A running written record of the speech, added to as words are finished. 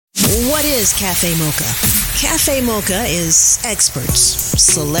What is Cafe Mocha? Cafe Mocha is experts,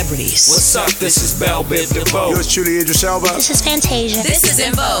 celebrities. What's up? This is Belle Biv DeVoe. Yours truly, Idris Elba. This is Fantasia. This is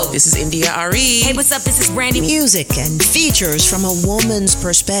En Vogue. This is India Ari. Hey, what's up? This is Brandy. Music and features from a woman's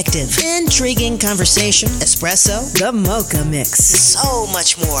perspective. Intriguing conversation, espresso, the Mocha Mix. So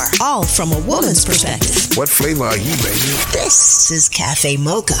much more. All from a woman's perspective. What flavor are you, baby? This is Cafe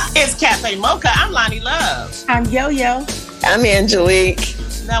Mocha. It's Cafe Mocha. I'm Lonnie Love. I'm Yo-Yo. I'm Angelique.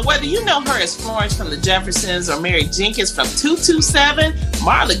 Now, whether you know her as Florence from the Jeffersons or Mary Jenkins from 227,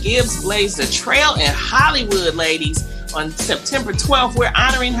 Marla Gibbs blazed a trail in Hollywood, ladies. On September 12th, we're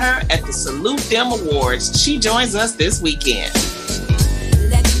honoring her at the Salute Them Awards. She joins us this weekend.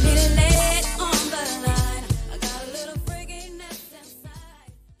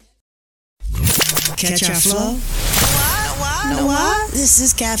 Catch our flow? What? Know what? This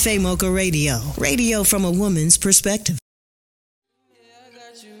is Cafe Mocha Radio. Radio from a woman's perspective.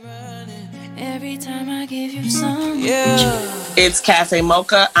 Every time I give you some. It's Cafe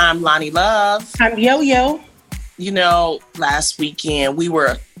Mocha. I'm Lonnie Love. I'm Yo-Yo. You know, last weekend we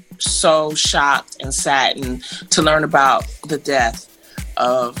were so shocked and saddened to learn about the death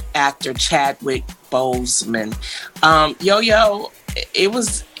of actor Chadwick Boseman. Yo-Yo, it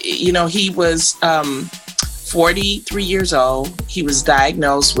was, you know, he was 43 years old. He was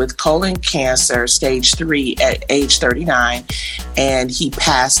diagnosed with colon cancer, stage 3, at age 39, and he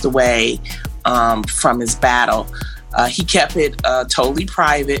passed away from his battle. He kept it totally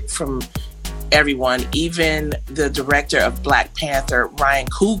private from everyone. Even the director of Black Panther, Ryan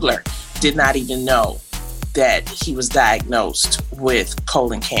Coogler, did not even know that he was diagnosed with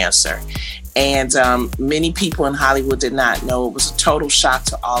colon cancer. And many people in Hollywood did not know. It was a total shock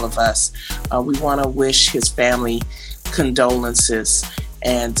to all of us. We want to wish his family condolences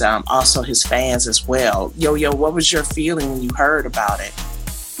and also his fans as well. Yo-Yo, what was your feeling when you heard about it?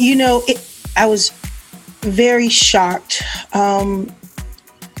 You know, I was very shocked, but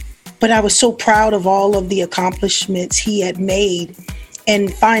I was so proud of all of the accomplishments he had made,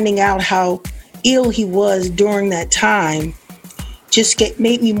 and finding out how ill he was during that time just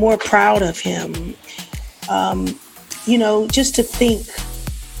made me more proud of him. You know, just to think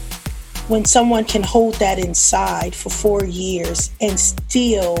when someone can hold that inside for 4 years and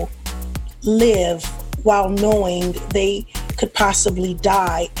still live while knowing they could possibly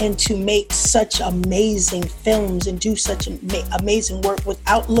die, and to make such amazing films and do such amazing work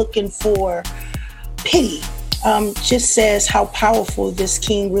without looking for pity, just says how powerful this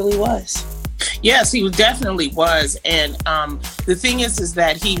king really was. Yes, he definitely was. And the thing is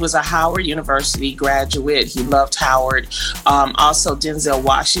that he was a Howard University graduate. He loved Howard. Also, Denzel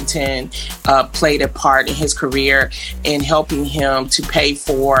Washington played a part in his career in helping him to pay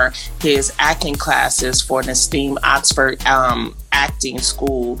for his acting classes for an esteemed Oxford acting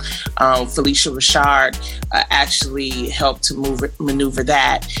school. Felicia Rashad actually helped to maneuver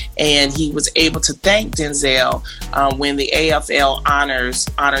that. And he was able to thank Denzel when the AFL honored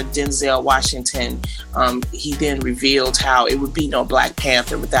Denzel Washington. He then revealed how it would be no Black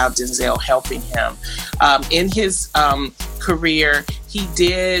Panther without Denzel helping him. In his career, he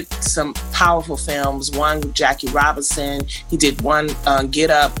did some powerful films, one with Jackie Robinson. He did one, Get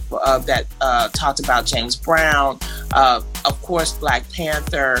Up, that talked about James Brown. Of course, Black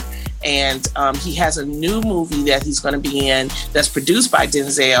Panther. And he has a new movie that he's going to be in that's produced by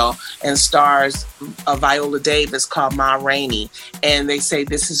Denzel and stars Viola Davis called Ma Rainey. And they say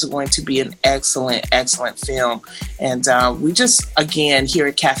this is going to be an excellent, excellent film. And we just, again, here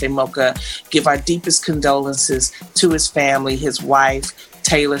at Cafe Mocha, give our deepest condolences to his family, his wife,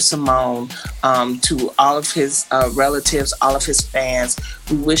 Taylor Simone, to all of his relatives, all of his fans.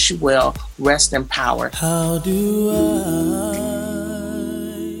 We wish you well. Rest in power. How do I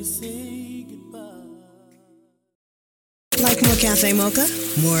say goodbye? Like more Cafe Mocha?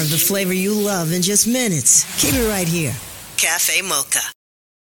 More of the flavor you love in just minutes. Keep it right here. Cafe Mocha.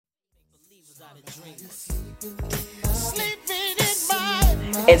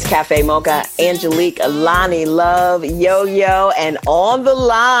 It's Cafe Mocha, Angelique, Lonnie Love, Yo-Yo, and on the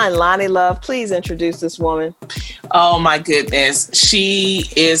line, Lonnie Love, please introduce this woman. Oh my goodness. She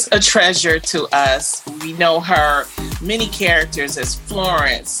is a treasure to us. We know her many characters as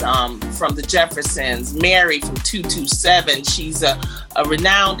Florence from the Jeffersons, Mary from 227. She's a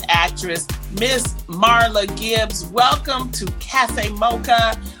renowned actress. Miss Marla Gibbs, welcome to Cafe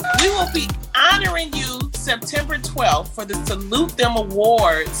Mocha. We will be honoring you September 12th for the Salute Them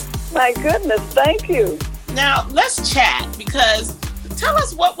Awards. My goodness, thank you. Now, let's chat, because tell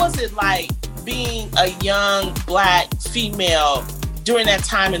us, what was it like being a young Black female during that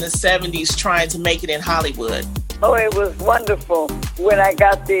time in the 70s trying to make it in Hollywood? Oh, it was wonderful when I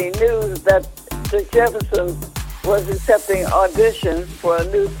got the news that the Jeffersons was accepting auditions for a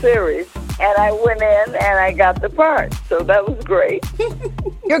new series. And I went in and I got the part. So that was great.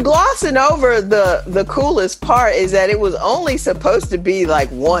 You're glossing over the coolest part is that it was only supposed to be like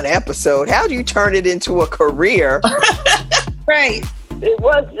one episode. How do you turn it into a career? Right. It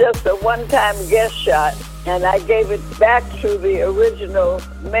was just a one-time guest shot, and I gave it back to the original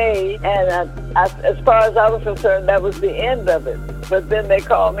maid, and as far as I was concerned, that was the end of it. But then they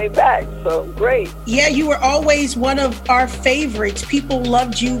called me back, so great. Yeah, you were always one of our favorites. People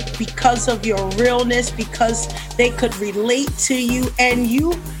loved you because of your realness, because they could relate to you, and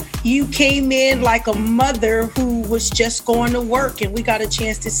you came in like a mother who was just going to work, and we got a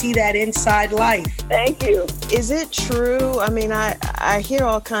chance to see that inside life. Thank you. Is it true? I mean, I hear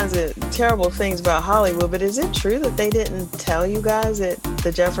all kinds of terrible things about Hollywood, but is it true that they didn't tell you guys that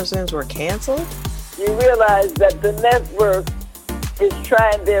the Jeffersons were canceled? You realize that the network is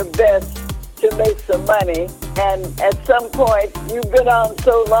trying their best to make some money, and at some point, you've been on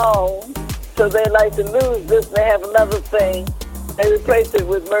so long, so they like to lose this and they have another thing. They replaced it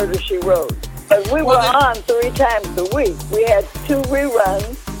with Murder, She Wrote. But we were on 3 times a week. We had 2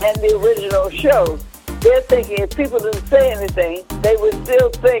 reruns and the original show. They're thinking if people didn't say anything, they would still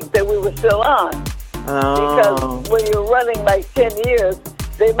think that we were still on. Oh. Because when you're running like 10 years,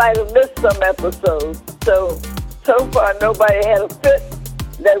 they might have missed some episodes. So far, nobody had a fit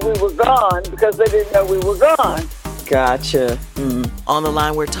that we were gone because they didn't know we were gone. Gotcha. On the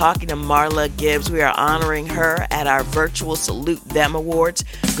line, we're talking to Marla Gibbs. We are honoring her at our virtual Salute Them Awards.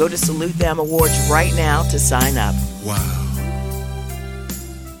 Go to Salute Them Awards right now to sign up. Wow.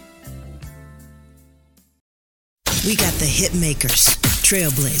 We got the hit makers,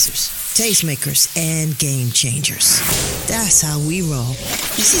 trailblazers, tastemakers, and game changers. That's how we roll.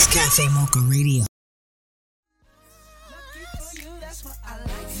 This is Cafe Mocha Radio.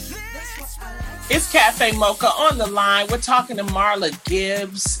 It's Cafe Mocha on the line. We're talking to Marla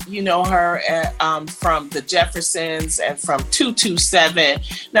Gibbs. You know her from the Jeffersons and from 227.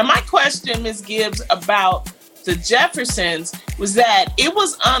 Now, my question, Ms. Gibbs, about the Jeffersons was that it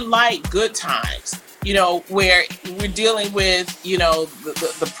was unlike Good Times, you know, where we're dealing with, you know,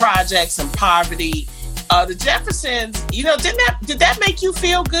 the projects and poverty. The Jeffersons, you know, did that make you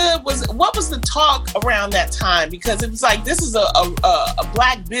feel good? What was the talk around that time? Because it was like, this is a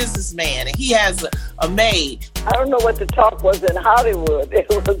black businessman and he has a maid. I don't know what the talk was in Hollywood. It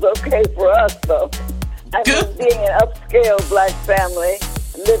was okay for us, though. I mean, being an upscale black family,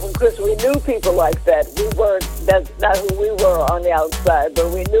 living, because we knew people like that. That's not who we were on the outside, but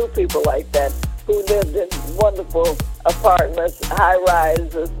we knew people like that who lived in wonderful apartments,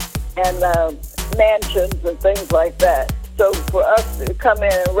 high-rises, and mansions and things like that. So for us to come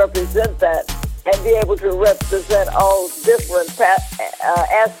in and represent that and be able to represent all different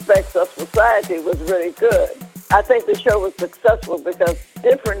aspects of society was really good. I think the show was successful because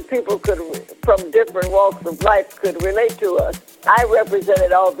different people from different walks of life could relate to us. I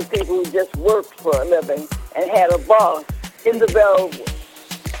represented all the people who just worked for a living and had a boss. Isabel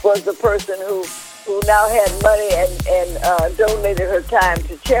was the person who now had money and donated her time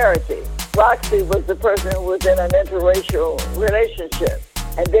to charity. Roxy was the person who was in an interracial relationship.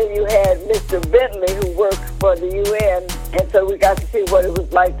 And then you had Mr. Bentley, who worked for the UN, and so we got to see what it was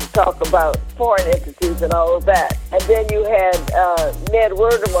like to talk about foreign entities and all of that. And then you had Ned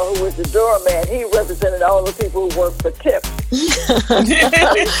Werdemer, who was the doorman. He represented all the people who worked for tips.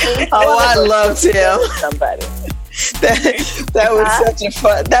 Oh, I loved him. Somebody.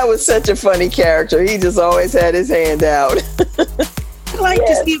 That was such a funny character. He just always had his hand out. I'd like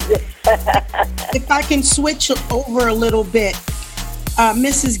to see if I can switch over a little bit.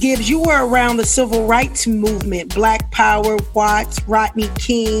 Mrs. Gibbs, you were around the civil rights movement, Black Power, Watts, Rodney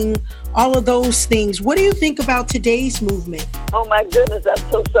King, all of those things. What do you think about today's movement? Oh my goodness,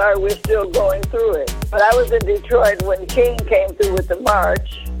 I'm so sorry we're still going through it. But I was in Detroit when King came through with the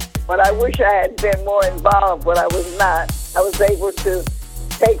march. But I wish I had been more involved, but I was not. I was able to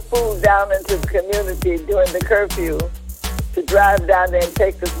take food down into the community during the curfew, to drive down there and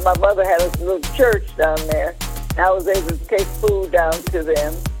take this. My mother had a little church down there. I was able to take food down to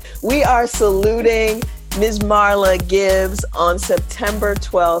them. We are saluting Ms. Marla Gibbs on September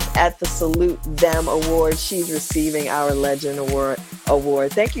 12th at the Salute Them Awards. She's receiving our Legend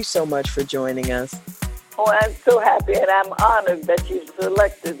Award. Thank you so much for joining us. Oh, I'm so happy, and I'm honored that you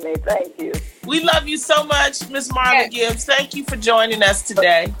selected me. Thank you. We love you so much, Ms. Marla Gibbs. Thank you for joining us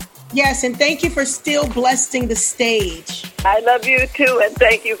today. Yes, and thank you for still blessing the stage. I love you too, and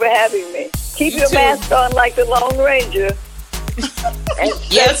thank you for having me. Keep your mask on like the Lone Ranger. And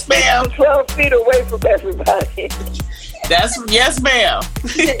Yes, ma'am. 12 feet away from everybody. Yes, ma'am.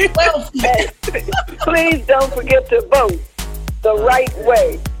 And please don't forget to vote the right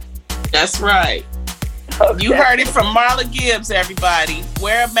way. That's right. Okay. You heard it from Marla Gibbs, everybody.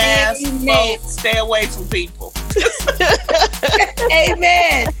 Wear a mask, vote, stay away from people.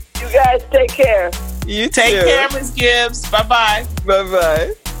 Amen. You guys take care. You Take too. care, Ms. Gibbs. Bye-bye.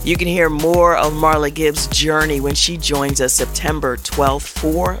 Bye-bye. You can hear more of Marla Gibbs' journey when she joins us September 12th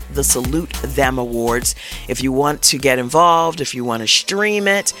for the Salute Them Awards. If you want to get involved, if you want to stream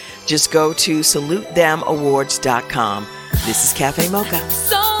it, just go to salutethemawards.com. This is Cafe Mocha.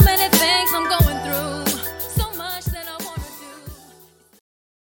 So many things I'm going through, so much that I want to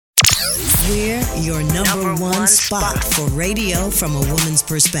do. We're your number one spot for radio from a woman's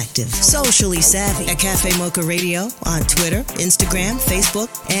perspective. Socially savvy at Cafe Mocha Radio on Twitter, Instagram, Facebook,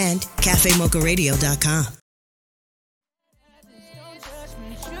 and cafemocharadio.com.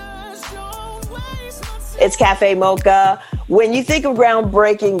 It's Cafe Mocha. When you think of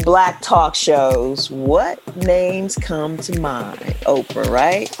groundbreaking Black talk shows, what names come to mind? Oprah,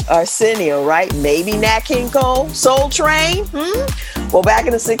 right? Arsenio, right? Maybe Nat King Cole? Soul Train? Well, back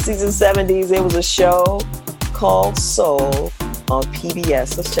in the 60s and 70s, there was a show called Soul on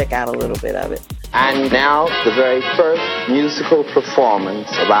PBS. Let's check out a little bit of it. And now, the very first musical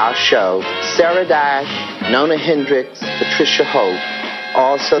performance of our show, Sarah Dash, Nona Hendrix, Patricia Hope,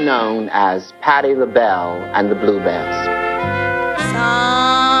 also known as Patti LaBelle and the Bluebells.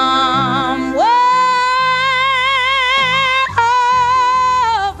 Somewhere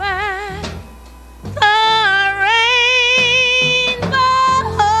over the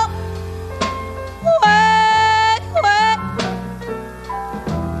rainbow, way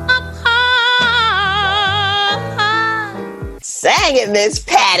apart. Sang it, Miss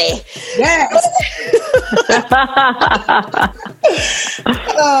Patti. Yes.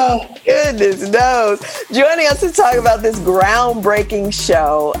 Oh, goodness knows. Joining us to talk about this groundbreaking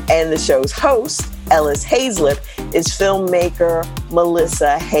show and the show's host, Ellis Haizlip, is filmmaker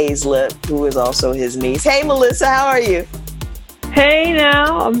Melissa Haizlip, who is also his niece. Hey, Melissa, how are you? Hey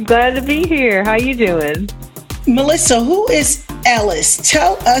now, I'm glad to be here. How you doing? Melissa, who is Ellis?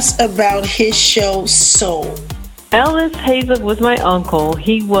 Tell us about his show, Soul. Ellis Haizlip was my uncle.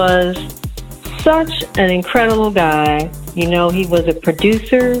 He was such an incredible guy. You know, he was a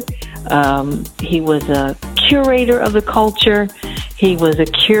producer. He was a curator of the culture. He was a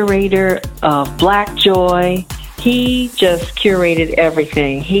curator of Black Joy. He just curated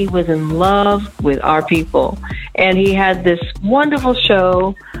everything. He was in love with our people. And he had this wonderful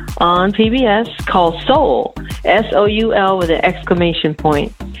show on PBS called Soul, S-O-U-L with an exclamation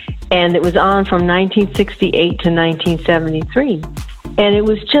point. And it was on from 1968 to 1973. And it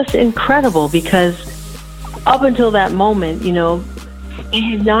was just incredible because up until that moment, you know, it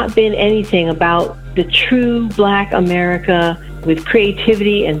had not been anything about the true Black America with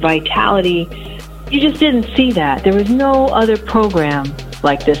creativity and vitality. You just didn't see that. There was no other program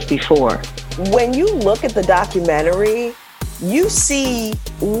like this before. When you look at the documentary, you see,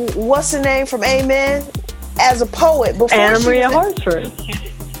 what's the name from Amen? As a poet. Anna Maria Hartford.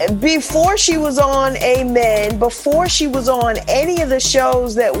 Before she was on Amen, before she was on any of the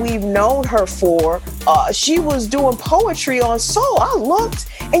shows that we've known her for, she was doing poetry on Soul. I looked,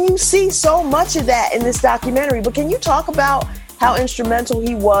 and you see so much of that in this documentary. But can you talk about how instrumental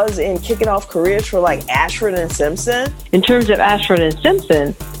he was in kicking off careers for like Ashford and Simpson? In terms of Ashford and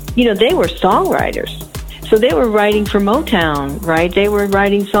Simpson, you know, they were songwriters. So they were writing for Motown, right? They were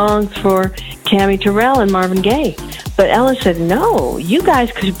writing songs for Tammy Terrell and Marvin Gaye. But Ellis said, no, you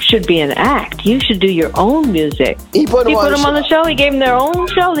guys should be an act. You should do your own music. He put them on the show. He gave them their own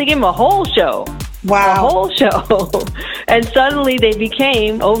show. They gave them a whole show. Wow. A whole show. And suddenly they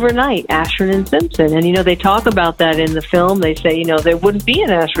became overnight Ashford and Simpson. And, you know, they talk about that in the film. They say, you know, there wouldn't be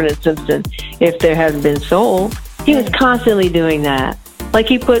an Ashford and Simpson if there hadn't been Soul. He was constantly doing that. Like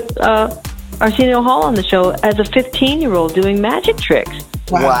he put Arsenio Hall on the show as a 15-year-old doing magic tricks.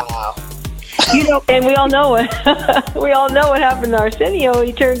 Wow. You know, and we all know what happened to Arsenio.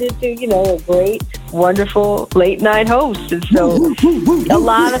 He turned into, you know, a great, wonderful late night host. And so a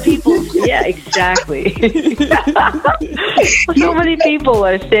lot of people, yeah, exactly. So many people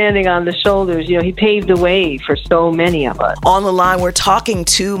are standing on the shoulders. You know, he paved the way for so many of us. On the line, we're talking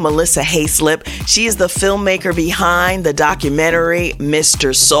to Melissa Haizlip. She is the filmmaker behind the documentary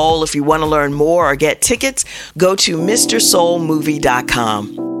Mr. Soul. If you want to learn more or get tickets, go to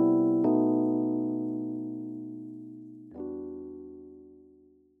MrSoulMovie.com.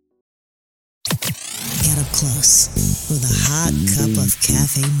 close with a hot cup of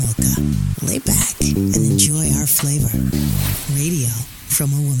cafe mocha. Lay back and enjoy our flavor. Radio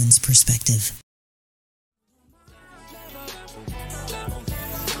from a woman's perspective.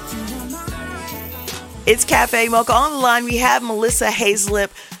 It's Cafe Mocha. On the line, we have Melissa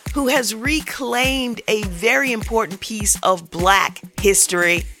Hayslip, who has reclaimed a very important piece of Black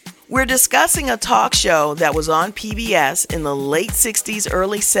history. We're discussing a talk show that was on PBS in the late 60s,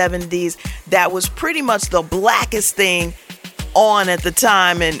 early 70s that was pretty much the blackest thing on at the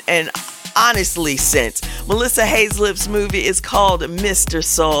time and honestly since. Melissa Hayslip's movie is called Mr.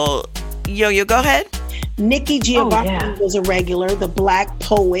 Soul. Yo, go ahead. Nikki Giovanni was a regular, the Black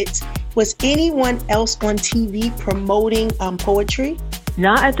poet. Was anyone else on TV promoting poetry?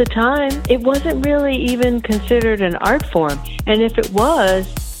 Not at the time. It wasn't really even considered an art form. And if it was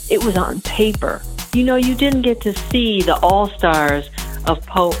on paper. You know, you didn't get to see the all-stars of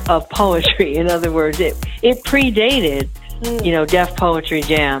poetry. In other words, it predated, Def Poetry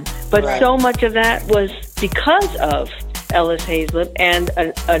Jam. But so much of that was because of Ellis Hayslip and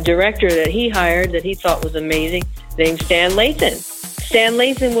a director that he hired that he thought was amazing named Stan Lathan. Stan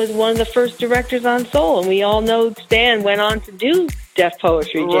Lathan was one of the first directors on Soul, and we all know Stan went on to do Def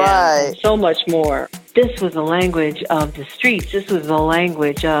Poetry Jam and so much more. This was the language of the streets. This was the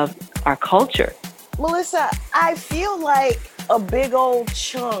language of our culture. Melissa, I feel like a big old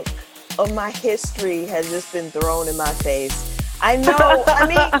chunk of my history has just been thrown in my face. I know,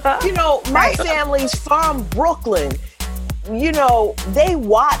 my family's from Brooklyn. They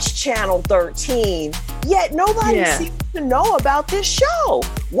watch Channel 13, yet nobody seems to know about this show.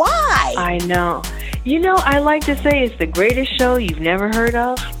 Why? I know. I like to say it's the greatest show you've never heard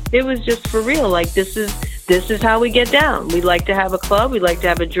of. It was just for real. Like, this is how we get down. We like to have a club. We like to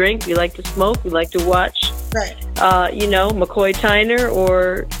have a drink. We like to smoke. We like to watch, McCoy Tyner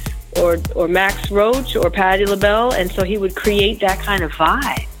or Max Roach or Patti LaBelle. And so he would create that kind of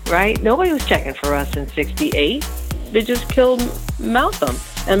vibe, right? Nobody was checking for us in 68. They just killed Malcolm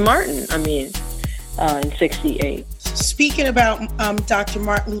and Martin, in 68. Speaking about Dr.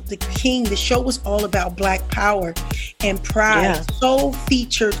 Martin Luther King, the show was all about Black power and pride. Yeah. Soul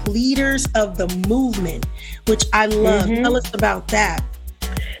featured leaders of the movement, which I love. Tell us about that.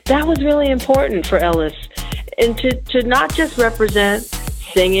 That was really important for Ellis. And to not just represent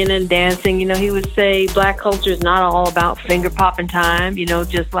singing and dancing. He would say Black culture is not all about finger popping time,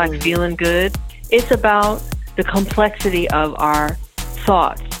 just like feeling good. It's about the complexity of our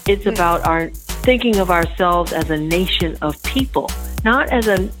thoughts. It's about our thinking of ourselves as a nation of people, not as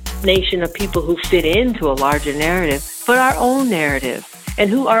a nation of people who fit into a larger narrative, but our own narrative. And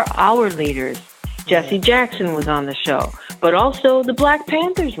who are our leaders? Jesse Jackson was on the show, but also the Black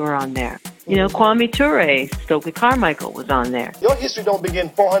Panthers were on there. Kwame Ture, Stokely Carmichael was on there. Your history don't begin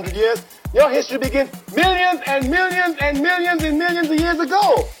 400 years. Your history begins millions and millions and millions and millions of years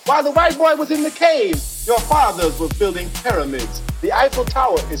ago. While the white boy was in the cave, your fathers were building pyramids. The Eiffel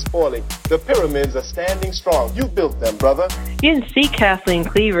Tower is falling. The pyramids are standing strong. You built them, brother. You didn't see Kathleen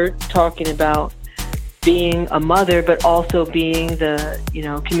Cleaver talking about being a mother, but also being the,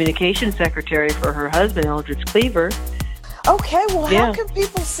 communication secretary for her husband, Eldridge Cleaver. Okay, well, how can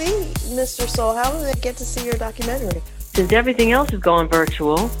people see Mr. Soul? How do they get to see your documentary? Since everything else is going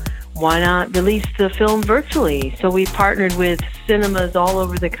virtual, why not release the film virtually? So we partnered with cinemas all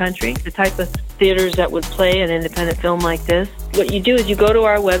over the country, the type of theaters that would play an independent film like this. What you do is you go to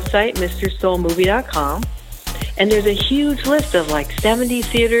our website, MrSoulMovie.com, and there's a huge list of like 70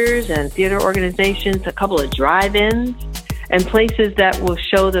 theaters and theater organizations, a couple of drive-ins, and places that will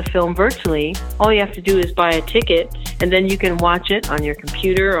show the film virtually. All you have to do is buy a ticket, and then you can watch it on your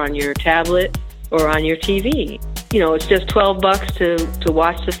computer, on your tablet, or on your TV. It's just $12 to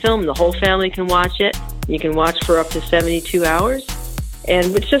watch the film. The whole family can watch it. You can watch for up to 72 hours.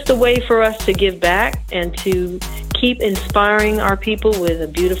 And it's just a way for us to give back and to keep inspiring our people with a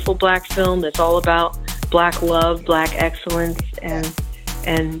beautiful Black film that's all about Black love, Black excellence, and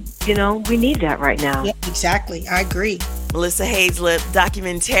we need that right now. Yeah, exactly. I agree. Melissa Hayslip,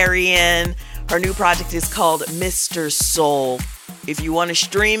 documentarian. Her new project is called Mr. Soul. If you want to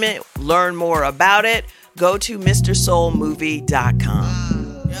stream it, learn more about it, go to MrSoulMovie.com.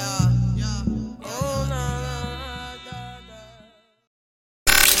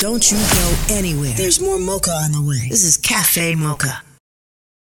 Don't you go anywhere. There's more mocha on the way. This is Cafe Mocha.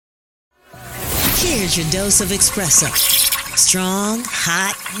 Here's your dose of espresso. Strong,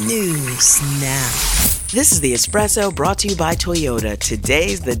 hot news now. This is the Espresso brought to you by Toyota.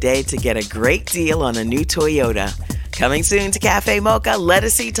 Today's the day to get a great deal on a new Toyota. Coming soon to Cafe Mocha,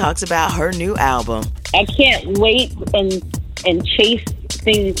 Lettucey talks about her new album. I can't wait and chase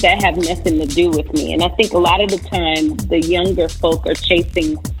things that have nothing to do with me. And I think a lot of the time, the younger folk are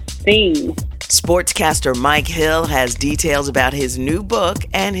chasing things. Sportscaster Mike Hill has details about his new book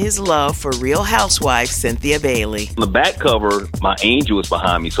and his love for Real Housewife Cynthia Bailey. On the back cover, my angel is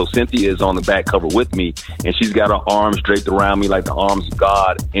behind me. So Cynthia is on the back cover with me, and she's got her arms draped around me like the arms of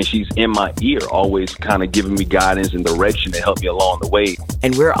God, and she's in my ear, always kind of giving me guidance and direction to help me along the way.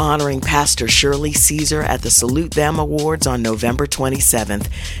 And we're honoring Pastor Shirley Caesar at the Salute Them Awards on November 27th.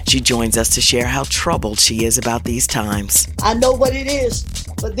 She joins us to share how troubled she is about these times. I know what it is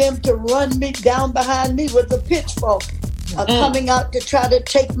for them to run me down behind me with a pitchfork, coming out to try to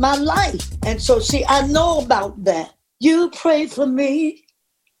take my life. And so, see, I know about that. You pray for me,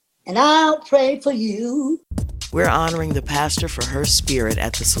 and I'll pray for you. We're honoring the pastor for her spirit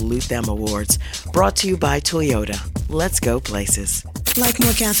at the Salute Them Awards, brought to you by Toyota. Let's go places. Like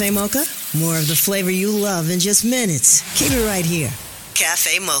more Cafe Mocha? More of the flavor you love in just minutes. Keep it right here.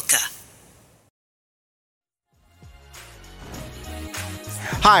 Cafe Mocha.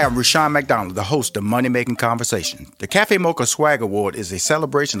 Hi, I'm Rushion McDonald, the host of Money Making Conversation. The Cafe Mocha Swag Award is a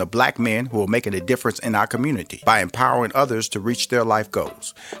celebration of black men who are making a difference in our community by empowering others to reach their life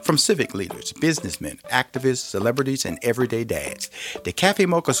goals. From civic leaders, businessmen, activists, celebrities, and everyday dads. The Cafe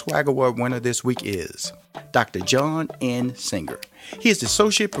Mocha Swag Award winner this week is Dr. John N. Singer. He is the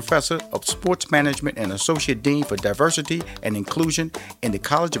Associate Professor of Sports Management and Associate Dean for Diversity and Inclusion in the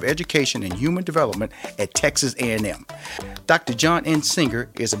College of Education and Human Development at Texas A&M. Dr. John N. Singer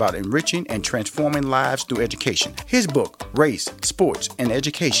is about enriching and transforming lives through education. His book, Race, Sports, and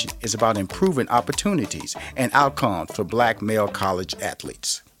Education, is about improving opportunities and outcomes for black male college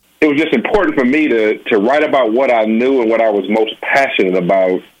athletes. It was just important for me to write about what I knew and what I was most passionate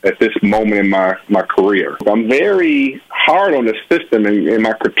about at this moment in my career. I'm very hard on the system and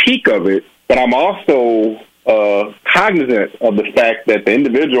my critique of it, but I'm also cognizant of the fact that the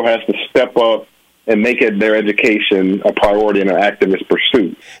individual has to step up and make it their education a priority and an activist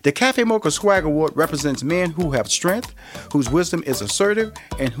pursuit. The Cafe Mocha Swag Award represents men who have strength, whose wisdom is assertive,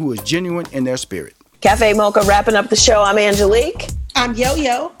 and who is genuine in their spirit. Cafe Mocha wrapping up the show. I'm Angelique. I'm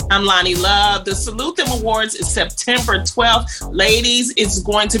Yo-Yo. I'm Lonnie Love. The Salute Them Awards is September 12th. Ladies, it's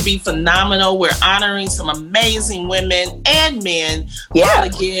going to be phenomenal. We're honoring some amazing women and men. Yeah.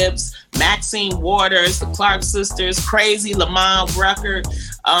 Marla Gibbs, Maxine Waters, the Clark sisters, Crazy, Lamont Brucker.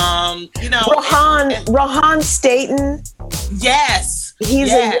 Rohan Staten. Yes.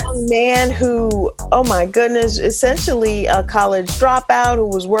 He's a young man who, oh my goodness, essentially a college dropout who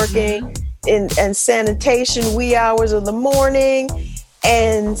was working in sanitation wee hours of the morning,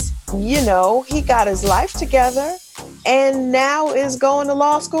 and he got his life together and now is going to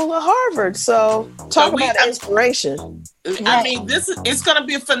law school at Harvard. So talk about inspiration. I mean, it's going to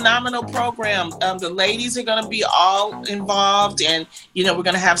be a phenomenal program. The ladies are going to be all involved, and we're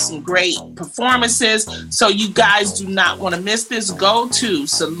going to have some great performances. So you guys do not want to miss this. Go to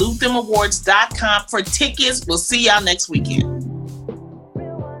salutethemawards.com for tickets. We'll see y'all next weekend.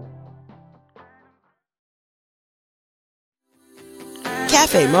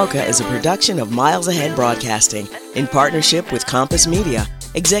 Cafe Mocha is a production of Miles Ahead Broadcasting in partnership with Compass Media.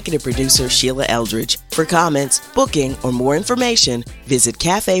 Executive producer Sheila Eldridge. For comments, booking, or more information, visit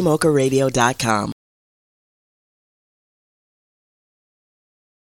cafemocharadio.com.